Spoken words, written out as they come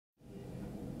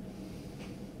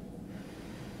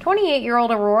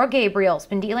28-year-old Aurora Gabriel's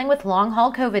been dealing with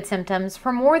long-haul COVID symptoms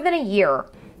for more than a year.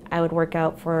 I would work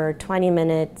out for 20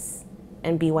 minutes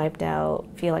and be wiped out,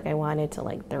 feel like I wanted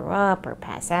to throw up or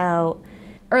pass out.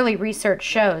 Early research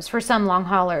shows for some long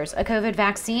haulers, a COVID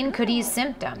vaccine could ease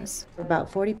symptoms.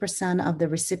 About 40% of the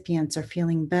recipients are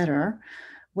feeling better,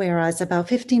 whereas about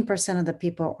 15% of the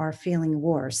people are feeling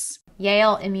worse.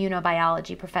 Yale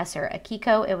immunobiology professor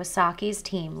Akiko Iwasaki's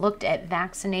team looked at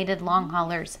vaccinated long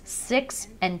haulers 6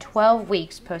 and 12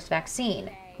 weeks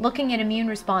post-vaccine, looking at immune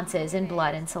responses in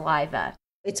blood and saliva.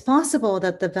 It's possible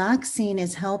that the vaccine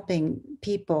is helping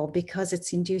people because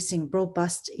it's inducing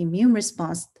robust immune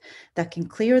response that can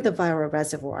clear the viral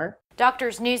reservoir.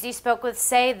 Doctors Newsy spoke with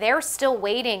say they're still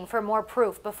waiting for more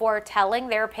proof before telling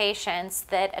their patients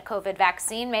that a COVID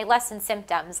vaccine may lessen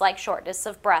symptoms like shortness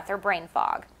of breath or brain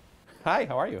fog. Hi,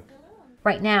 how are you?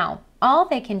 Right now, all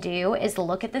they can do is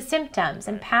look at the symptoms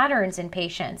and patterns in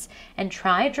patients and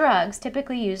try drugs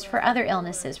typically used for other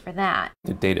illnesses for that.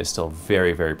 The data is still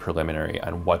very, very preliminary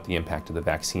on what the impact of the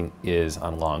vaccine is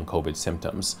on long COVID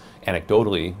symptoms.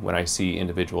 Anecdotally, when I see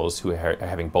individuals who are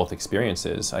having both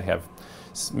experiences, I have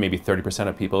maybe 30%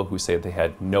 of people who say they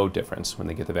had no difference when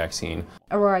they get the vaccine.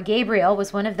 Aurora Gabriel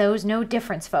was one of those no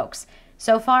difference folks.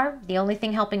 So far, the only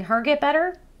thing helping her get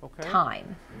better?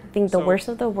 Time. I think the worst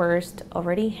of the worst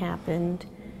already happened.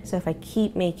 So if I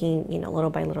keep making, little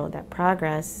by little that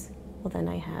progress, well then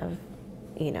I have,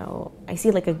 I see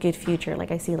a good future.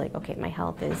 I see okay, my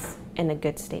health is in a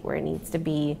good state where it needs to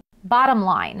be. Bottom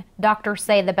line, doctors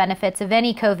say the benefits of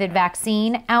any COVID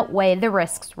vaccine outweigh the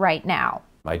risks right now.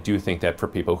 I do think that for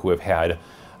people who have had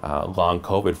long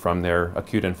COVID from their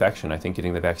acute infection, I think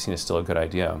getting the vaccine is still a good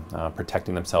idea.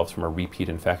 Protecting themselves from a repeat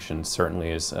infection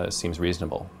certainly seems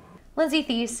reasonable. Lindsay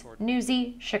Thies,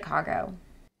 Newsy, Chicago.